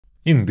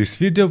In this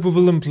video, we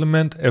will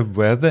implement a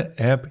weather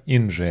app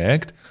in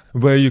React,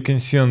 where you can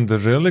see on the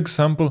real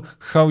example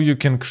how you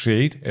can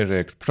create a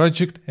React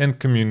project and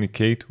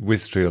communicate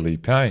with real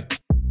API.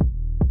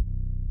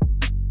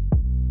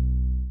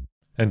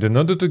 And in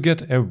order to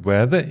get a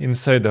weather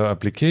inside our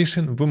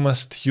application, we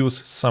must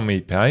use some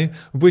API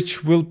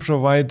which will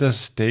provide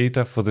us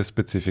data for the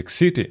specific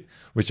city,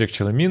 which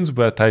actually means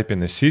we're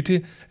typing a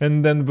city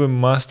and then we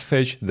must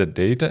fetch the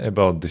data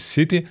about the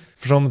city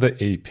from the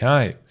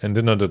API. And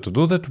in order to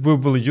do that, we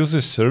will use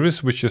a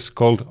service which is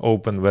called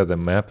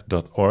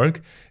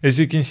openweathermap.org. As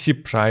you can see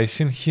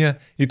pricing here,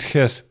 it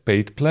has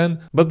paid plan,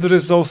 but there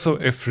is also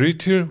a free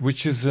tier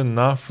which is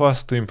enough for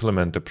us to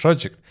implement a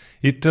project.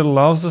 It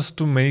allows us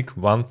to make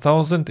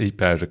 1000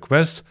 API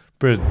requests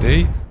per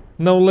day.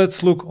 Now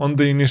let's look on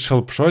the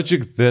initial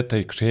project that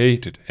I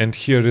created, and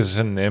here is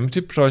an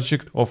empty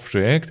project of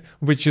React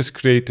which is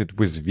created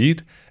with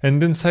Vite,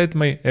 and inside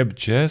my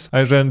app.js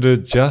I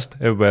rendered just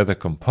a weather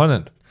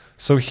component.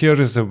 So here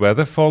is a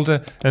weather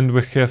folder and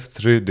we have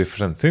three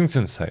different things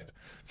inside.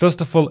 First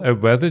of all, a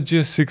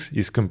weather.js6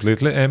 is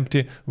completely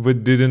empty, we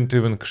didn't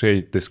even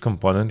create this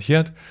component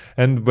yet,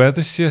 and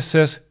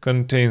weather.css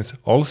contains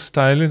all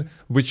styling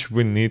which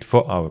we need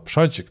for our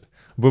project.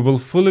 We will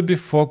fully be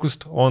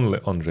focused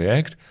only on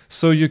React,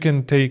 so you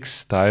can take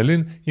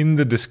styling in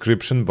the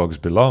description box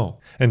below.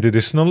 And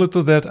additionally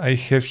to that, I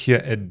have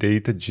here a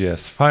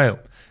data.js file.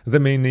 The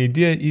main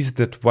idea is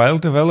that while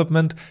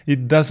development,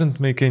 it doesn't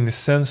make any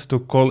sense to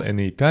call an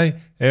API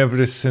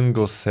every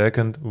single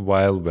second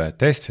while we're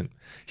testing.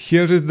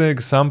 Here is the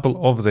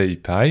example of the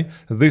API.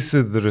 This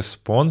is the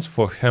response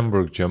for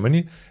Hamburg,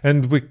 Germany,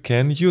 and we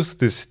can use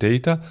this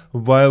data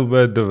while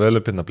we're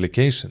developing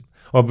application.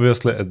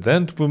 Obviously, at the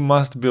end, we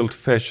must build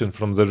fetching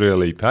from the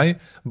real API,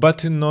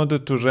 but in order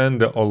to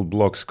render all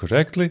blocks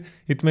correctly,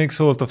 it makes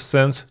a lot of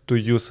sense to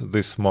use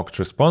this mocked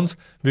response,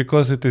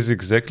 because it is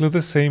exactly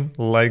the same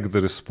like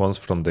the response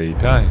from the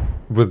API.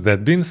 With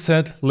that being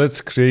said, let's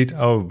create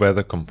our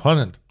weather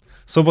component.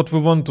 So what we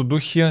want to do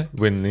here,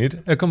 we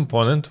need a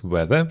component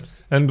weather,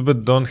 and we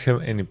don't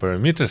have any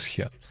parameters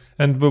here.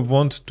 And we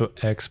want to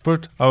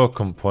export our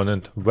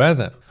component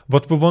weather.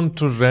 What we want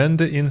to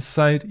render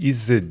inside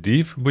is a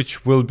div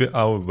which will be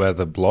our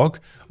weather block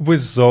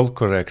with all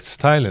correct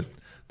styling.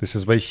 This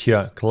is why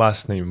here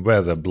class name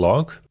weather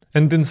block.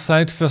 And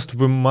inside first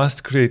we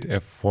must create a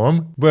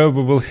form where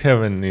we will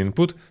have an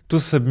input to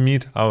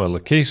submit our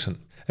location.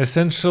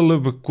 Essentially,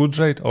 we could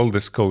write all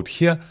this code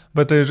here,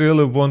 but I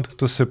really want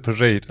to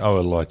separate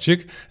our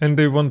logic and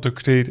I want to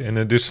create an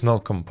additional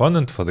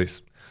component for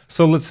this.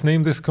 So let's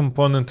name this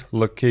component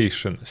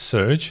location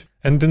search,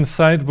 and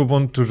inside we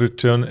want to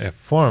return a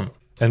form.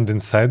 And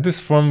inside this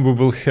form we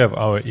will have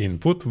our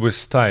input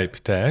with type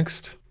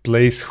text,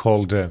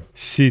 placeholder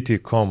city,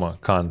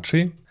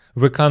 country.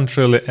 We can't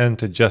really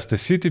enter just a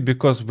city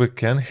because we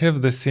can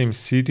have the same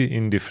city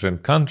in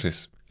different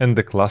countries. And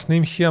the class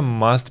name here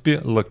must be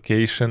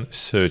location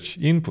search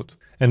input.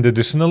 And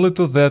additionally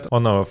to that,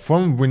 on our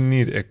form we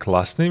need a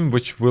class name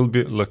which will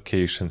be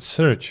location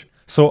search.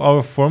 So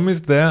our form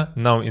is there.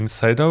 Now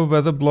inside our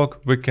weather block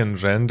we can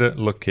render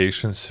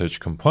location search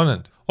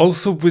component.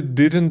 Also, we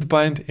didn't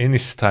bind any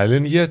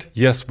styling yet.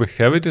 Yes, we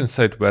have it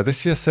inside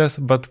weather.css,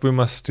 but we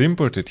must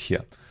import it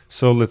here.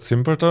 So let's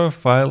import our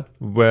file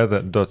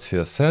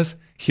weather.css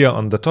here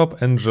on the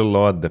top and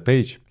reload the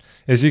page.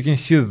 As you can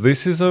see,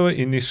 this is our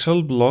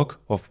initial block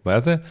of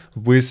weather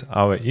with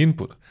our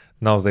input.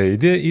 Now the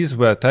idea is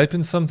we're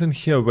typing something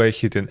here, we're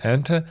hitting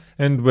enter,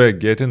 and we're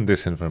getting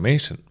this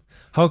information.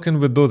 How can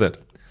we do that?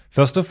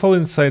 First of all,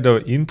 inside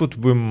our input,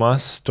 we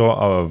must store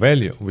our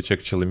value, which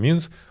actually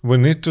means we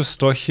need to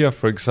store here,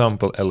 for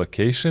example, a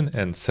location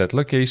and set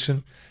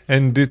location,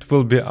 and it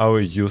will be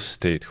our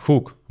useState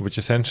hook, which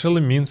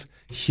essentially means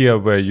here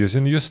we're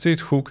using useState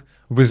hook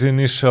with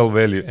initial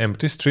value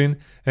empty string,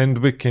 and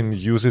we can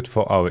use it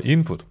for our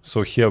input.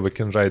 So here we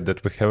can write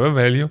that we have a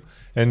value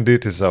and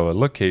it is our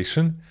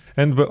location,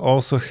 and we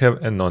also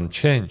have a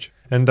non-change,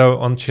 and our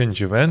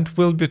on-change event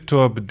will be to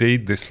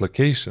update this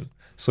location.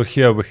 So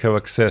here we have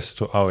access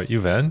to our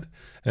event,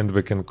 and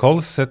we can call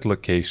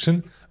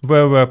setLocation,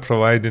 where we're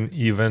providing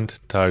event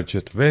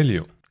target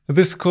value.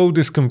 This code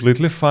is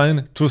completely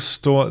fine to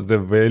store the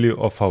value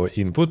of our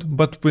input,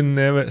 but we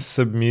never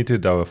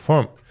submitted our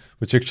form,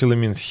 which actually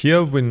means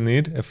here we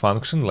need a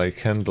function like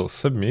handle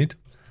submit,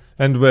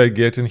 and we're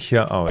getting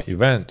here our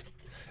event.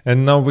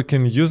 And now we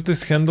can use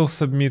this handle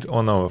submit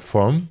on our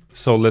form.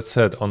 So let's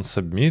add on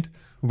submit,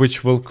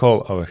 which will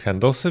call our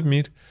handle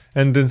submit,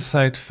 and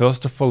inside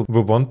first of all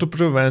we want to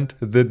prevent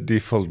the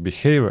default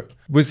behavior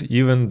with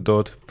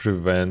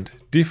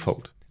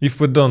event.preventDefault.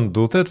 If we don't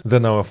do that,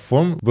 then our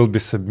form will be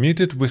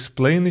submitted with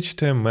plain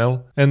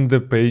HTML and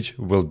the page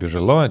will be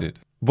reloaded.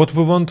 What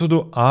we want to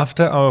do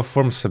after our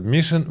form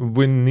submission,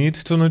 we need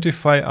to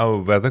notify our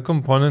weather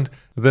component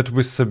that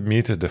we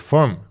submitted a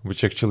form,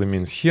 which actually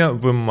means here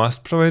we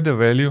must provide a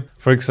value,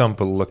 for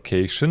example,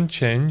 location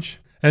change,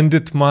 and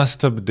it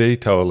must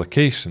update our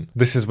location.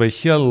 This is why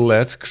here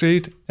let's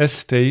create a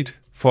state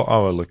for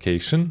our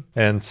location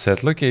and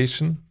set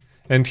location,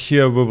 and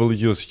here we will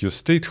use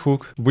useState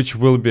hook, which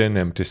will be an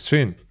empty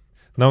string.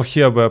 Now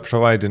here we are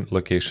providing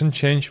location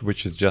change,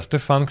 which is just a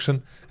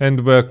function,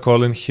 and we are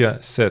calling here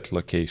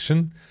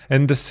setLocation.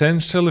 And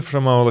essentially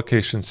from our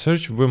location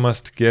search, we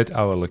must get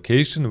our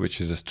location,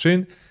 which is a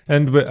string,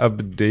 and we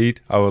update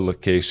our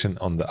location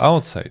on the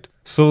outside.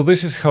 So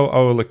this is how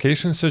our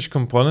location search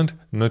component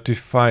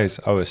notifies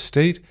our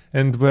state,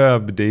 and we're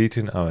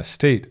updating our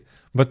state.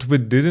 But we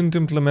didn't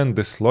implement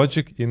this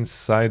logic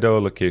inside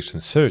our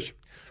location search.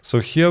 So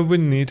here we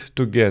need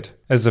to get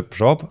as a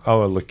prop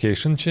our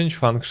location change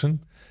function,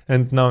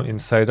 and now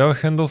inside our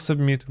handle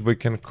submit we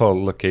can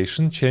call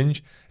location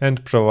change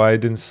and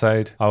provide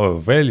inside our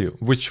value,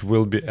 which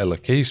will be a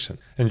location.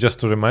 And just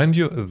to remind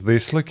you,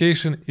 this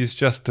location is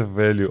just a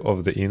value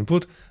of the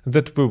input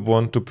that we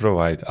want to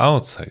provide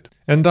outside.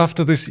 And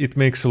after this it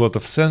makes a lot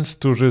of sense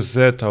to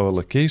reset our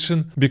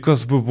location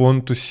because we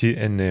want to see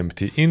an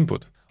empty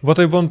input. What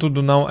I want to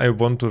do now, I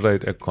want to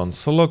write a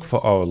console log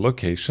for our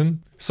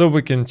location so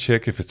we can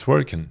check if it's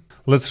working.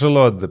 Let's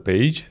reload the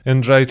page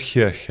and write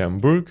here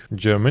Hamburg,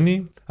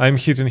 Germany. I'm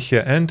hitting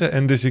here enter,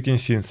 and as you can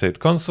see inside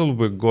console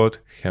we got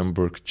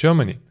Hamburg,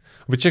 Germany,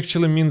 which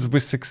actually means we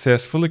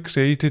successfully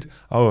created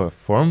our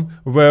form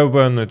where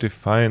we're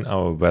notifying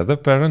our weather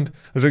parent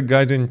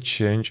regarding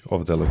change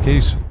of the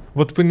location.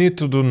 What we need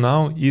to do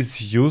now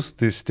is use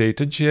this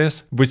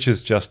data.js, which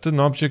is just an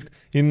object,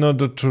 in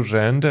order to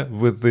render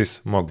with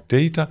this mock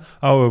data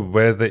our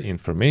weather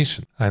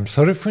information. I'm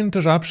sorry for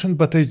interruption,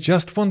 but I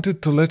just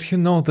wanted to let you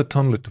know that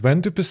only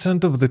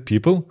 20% of the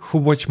people who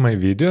watch my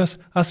videos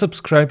are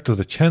subscribed to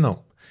the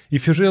channel.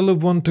 If you really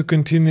want to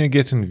continue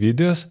getting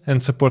videos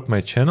and support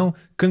my channel,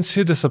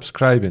 consider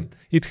subscribing.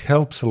 It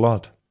helps a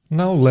lot.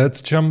 Now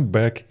let's jump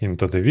back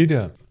into the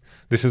video.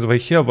 This is why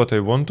here what I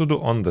want to do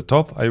on the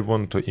top, I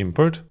want to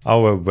import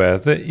our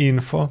weather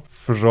info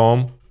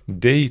from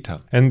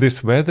data. And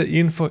this weather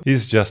info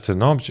is just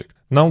an object.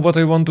 Now what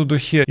I want to do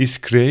here is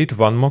create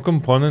one more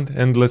component,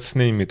 and let's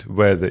name it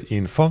weather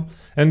info.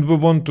 And we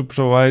want to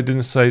provide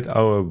inside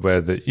our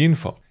weather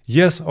info.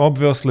 Yes,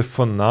 obviously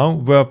for now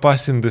we are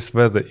passing this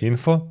weather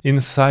info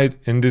inside,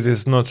 and it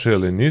is not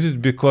really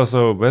needed because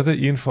our weather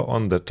info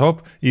on the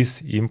top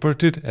is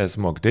imported as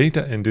mock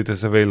data and it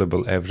is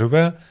available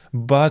everywhere,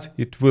 but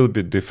it will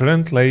be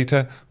different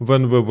later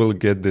when we will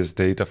get this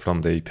data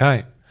from the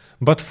API.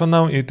 But for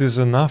now it is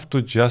enough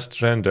to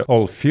just render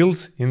all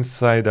fields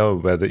inside our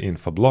weather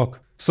info block.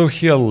 So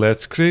here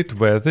let's create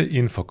weather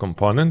info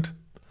component.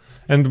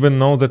 And we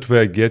know that we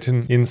are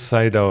getting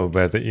inside our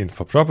weather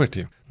info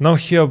property. Now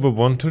here we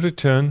want to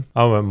return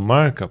our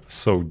markup,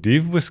 so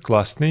div with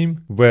class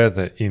name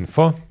weather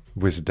info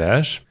with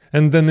dash,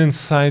 and then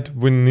inside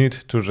we need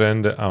to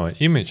render our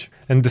image.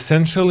 And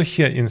essentially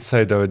here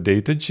inside our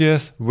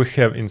data.js we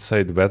have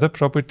inside weather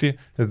property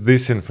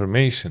this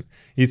information.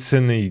 It's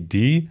an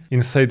ID,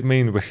 inside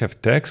main we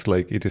have text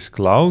like it is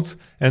clouds,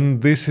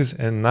 and this is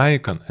an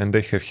icon, and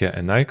I have here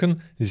an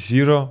icon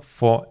 0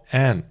 for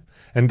n.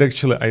 And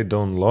actually I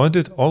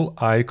downloaded all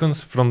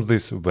icons from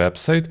this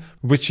website,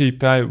 which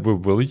API we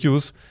will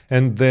use,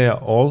 and they are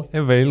all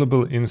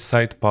available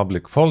inside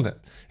public folder.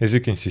 As you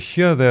can see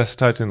here, they are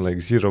starting like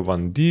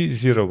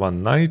 01D,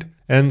 01 night,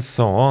 and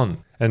so on.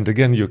 And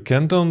again, you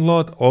can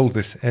download all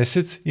these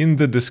assets in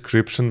the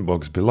description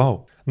box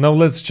below. Now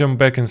let's jump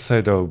back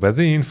inside our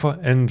weather info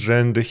and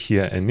render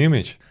here an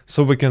image.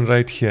 So we can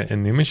write here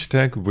an image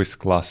tag with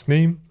class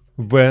name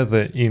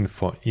weather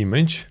info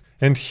image.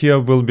 And here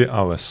will be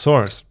our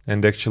source,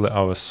 and actually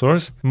our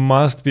source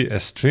must be a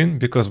string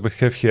because we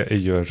have here a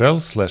URL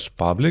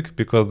 /public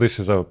because this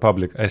is our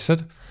public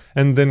asset,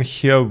 and then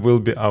here will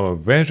be our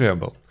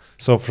variable.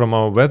 So from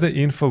our weather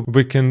info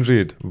we can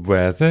read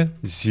weather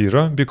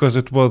 0 because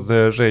it was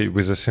the array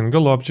with a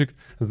single object,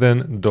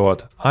 then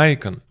dot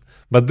icon.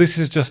 But this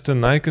is just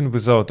an icon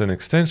without an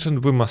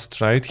extension, we must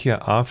write here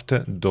after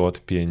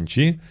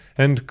 .png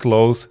and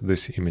close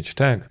this image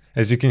tag.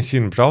 As you can see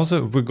in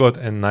browser, we got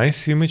a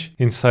nice image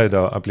inside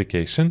our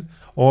application,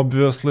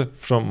 obviously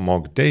from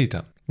mock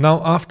data.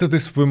 Now after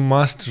this we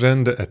must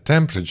render a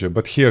temperature,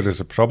 but here is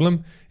a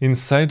problem.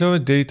 Inside our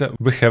data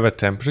we have a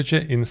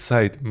temperature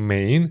inside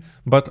main,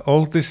 but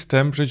all this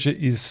temperature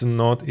is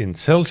not in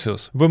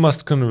Celsius. We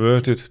must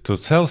convert it to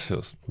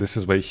Celsius. This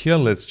is why here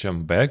let's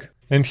jump back.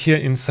 And here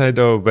inside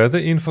our weather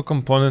info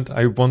component,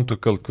 I want to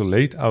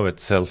calculate our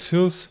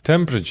Celsius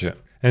temperature.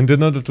 And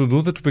in order to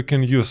do that, we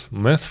can use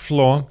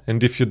mathflow.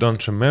 And if you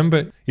don't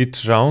remember,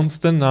 it rounds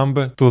the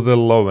number to the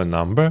lower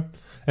number.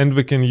 And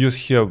we can use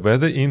here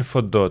weather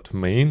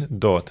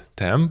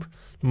info.main.temp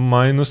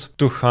minus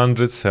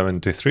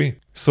 273.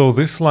 So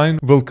this line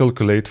will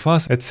calculate for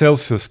us a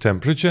Celsius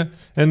temperature.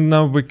 And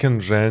now we can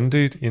render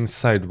it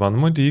inside one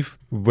more div,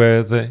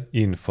 weather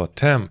info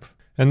temp.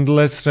 And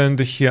let's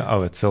render here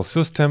our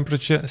Celsius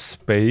temperature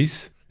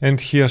space, and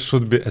here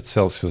should be a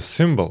Celsius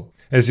symbol.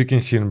 As you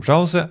can see in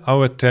browser,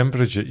 our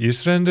temperature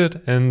is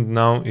rendered and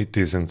now it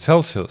is in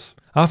Celsius.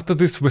 After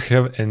this we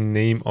have a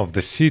name of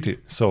the city,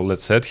 so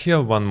let's add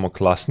here one more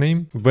class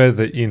name,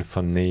 weather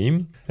info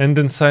name, and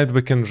inside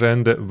we can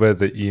render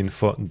weather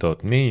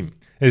info.name.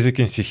 As you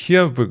can see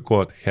here, we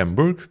got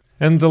Hamburg.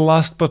 And the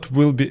last part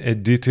will be a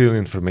detailed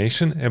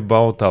information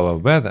about our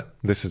weather.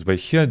 This is why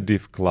here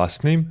div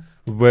class name,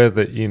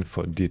 weather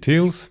info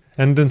details.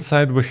 And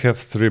inside we have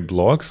 3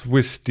 blocks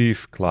with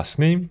div class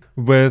name,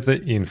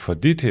 weather info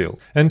detail.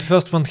 And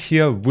first one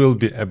here will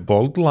be a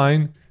bold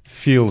line,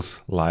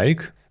 feels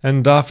like.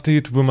 And after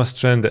it we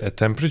must render a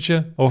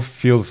temperature of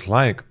feels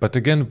like, but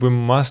again we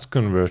must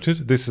convert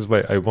it. This is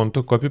why I want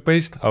to copy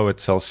paste our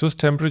Celsius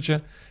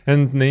temperature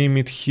and name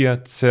it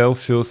here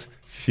Celsius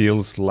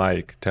feels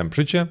like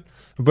temperature,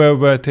 where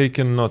we're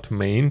taking not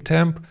main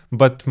temp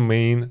but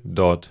main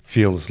dot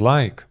feels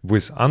like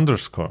with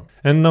underscore.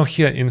 And now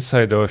here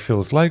inside our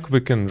feels like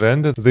we can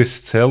render this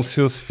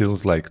Celsius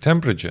feels like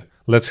temperature.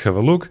 Let's have a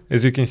look.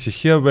 As you can see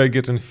here we're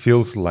getting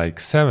feels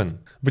like 7.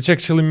 Which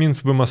actually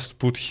means we must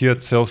put here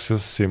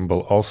Celsius symbol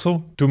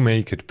also to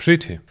make it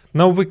pretty.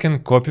 Now we can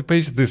copy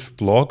paste this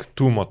block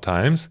 2 more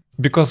times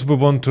because we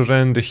want to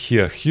render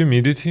here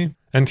humidity,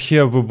 and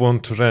here we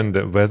want to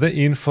render weather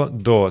info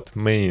dot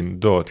main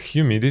dot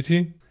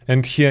humidity,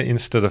 and here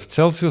instead of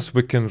Celsius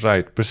we can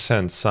write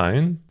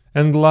 %,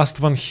 and last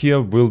one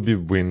here will be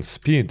wind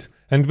speed,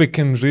 and we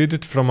can read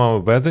it from our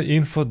weather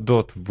info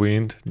dot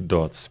wind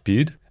dot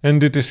speed,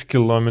 and it is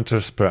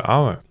kilometers per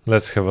hour.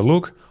 Let's have a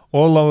look.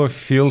 All our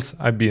fields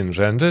are being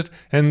rendered,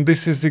 and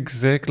this is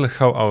exactly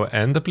how our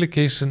end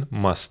application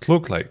must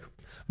look like.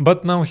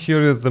 But now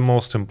here is the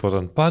most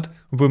important part.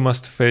 We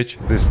must fetch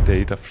this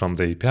data from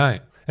the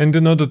API. And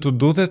in order to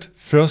do that,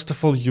 first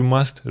of all you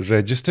must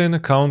register an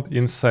account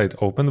inside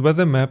Open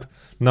Weather Map.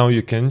 Now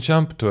you can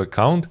jump to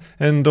account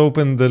and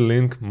open the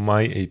link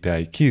My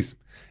API Keys.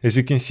 As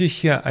you can see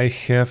here I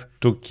have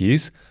 2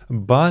 keys,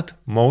 but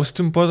most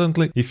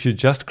importantly, if you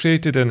just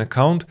created an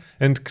account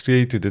and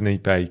created an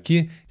API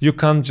key, you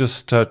can't just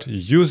start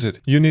use it.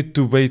 You need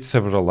to wait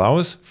several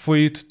hours for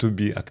it to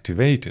be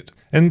activated.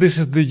 And this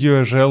is the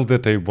URL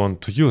that I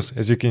want to use.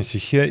 As you can see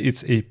here,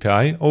 it's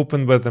API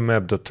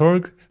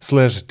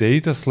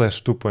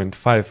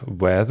openweathermap.org/data/2.5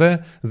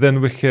 weather.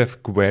 Then we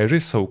have query,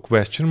 so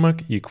question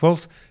mark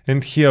equals,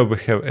 and here we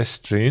have a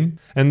string,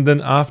 and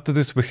then after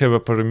this we have a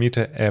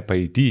parameter app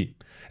ID.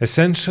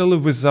 Essentially,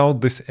 without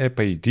this app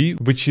ID,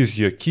 which is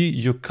your key,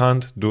 you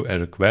can't do a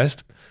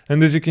request.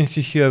 And as you can see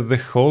here, the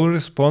whole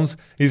response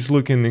is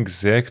looking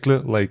exactly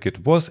like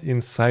it was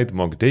inside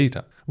mock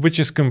data, which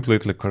is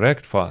completely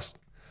correct for us.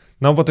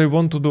 Now what I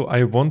want to do,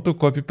 I want to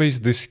copy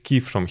paste this key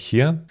from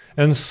here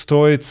and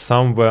store it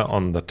somewhere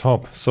on the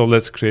top. So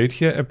let's create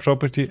here a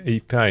property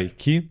API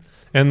key,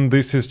 and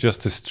this is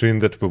just a string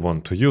that we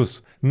want to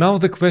use. Now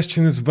the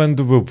question is, when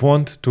do we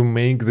want to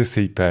make this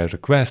API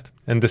request?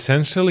 And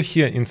essentially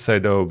here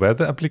inside our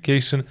weather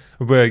application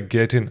we're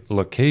getting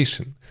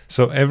location.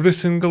 So every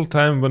single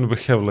time when we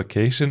have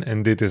location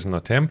and it is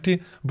not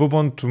empty, we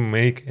want to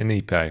make an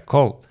API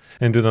call.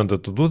 And in order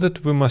to do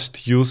that we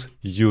must use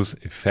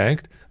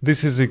effect.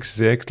 This is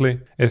exactly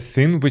a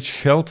thing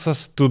which helps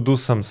us to do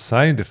some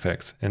side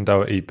effects, and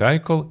our API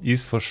call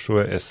is for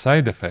sure a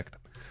side effect.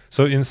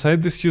 So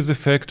inside this use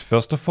effect,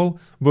 first of all,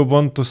 we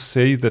want to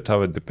say that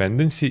our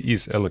dependency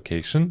is a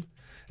location.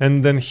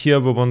 And then here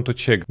we want to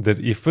check that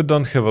if we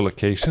don't have a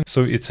location,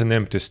 so it's an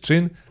empty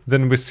string,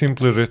 then we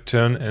simply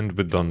return and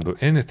we don't do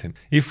anything.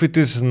 If it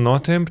is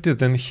not empty,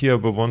 then here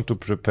we want to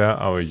prepare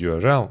our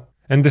URL.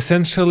 And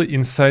essentially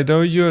inside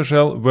our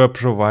URL we're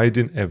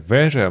providing a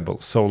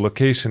variable, so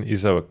location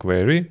is our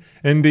query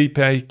and the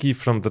API key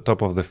from the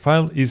top of the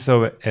file is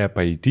our app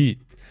ID.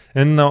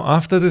 And now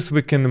after this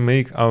we can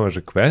make our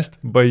request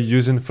by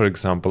using, for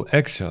example,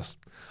 Axios.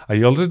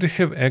 I already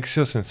have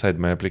Axios inside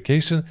my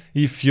application.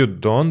 If you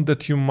don't,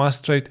 that you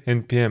must write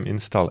npm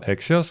install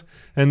Axios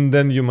and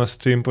then you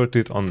must import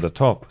it on the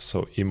top.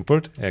 So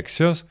import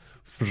Axios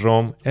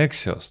from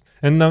Axios.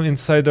 And now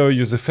inside our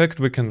use effect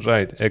we can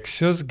write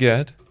Axios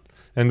get,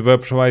 and we're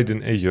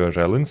providing a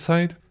URL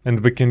inside, and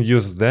we can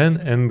use then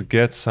and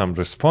get some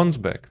response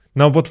back.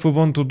 Now what we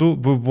want to do,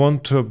 we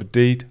want to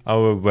update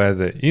our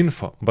weather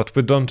info, but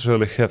we don't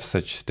really have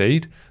such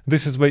state.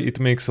 This is why it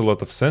makes a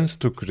lot of sense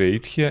to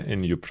create here a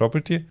new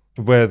property,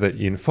 weather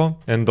info,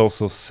 and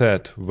also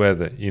set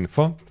weather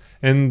info.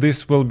 And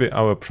this will be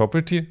our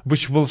property,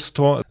 which will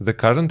store the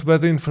current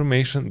weather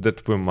information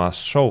that we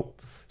must show.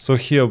 So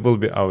here will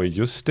be our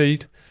use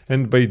state,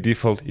 and by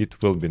default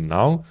it will be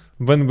null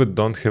when we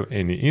don't have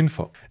any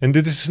info. And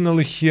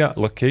additionally here,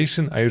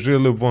 location, I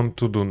really want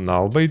to do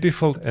null by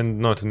default and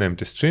not an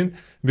empty string,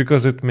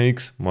 because it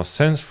makes more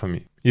sense for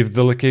me. If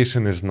the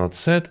location is not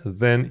set,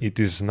 then it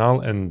is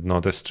null and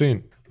not a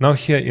string. Now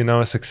here in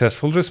our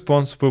successful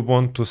response, we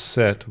want to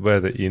set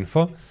weather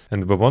info,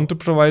 and we want to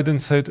provide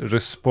inside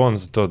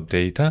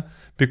response.data,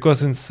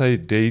 because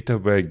inside data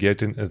we're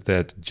getting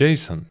that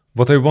JSON.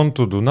 What I want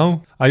to do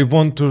now, I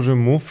want to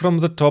remove from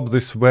the top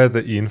this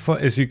weather info.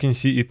 As you can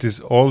see, it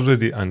is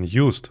already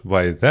unused.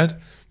 Why that?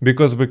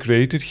 Because we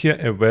created here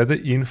a weather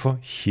info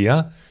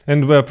here,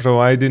 and we're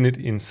providing it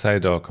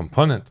inside our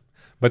component.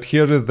 But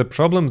here is the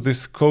problem,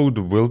 this code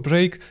will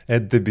break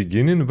at the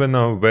beginning when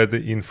our weather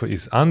info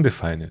is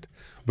undefined.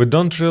 we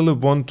don't really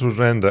want to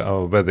render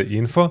our weather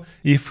info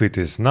if it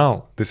is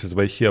null. This is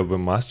why here we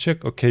must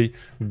check, okay,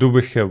 do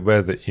we have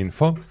weather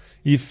info?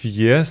 If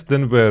yes,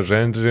 then we're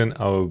rendering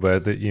our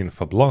weather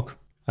info block.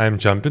 I'm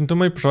jumping to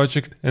my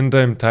project and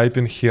I'm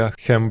typing here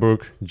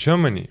Hamburg,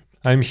 Germany.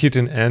 I'm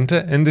hitting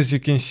enter, and as you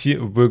can see,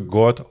 we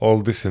got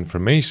all this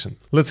information.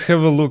 Let's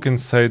have a look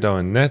inside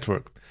our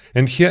network.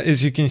 And here,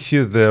 as you can see,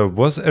 there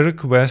was a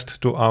request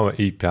to our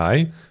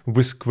API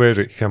with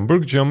query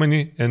Hamburg,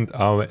 Germany and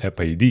our app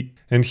ID.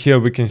 And here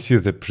we can see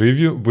the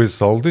preview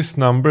with all these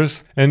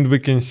numbers, and we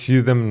can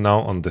see them now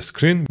on the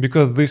screen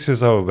because this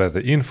is our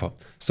weather info.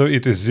 So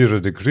it is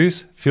 0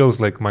 degrees, feels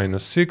like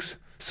 -6.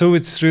 So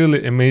it's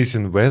really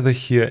amazing weather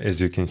here,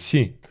 as you can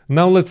see.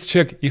 Now let's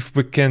check if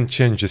we can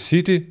change a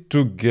city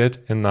to get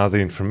another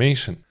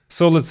information.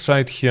 So let's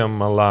write here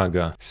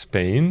Malaga,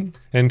 Spain,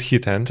 and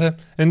hit enter,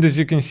 and as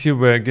you can see,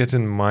 we're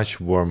getting much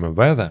warmer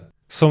weather.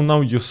 So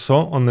now you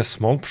saw on a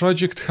small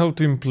project how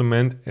to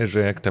implement a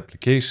React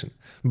application.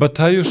 But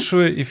are you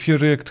sure if your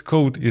React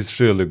code is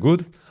really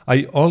good?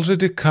 I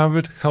already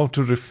covered how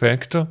to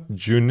refactor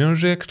junior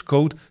React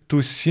code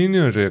to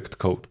senior React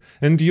code,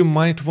 and you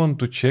might want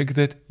to check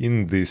that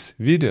in this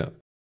video.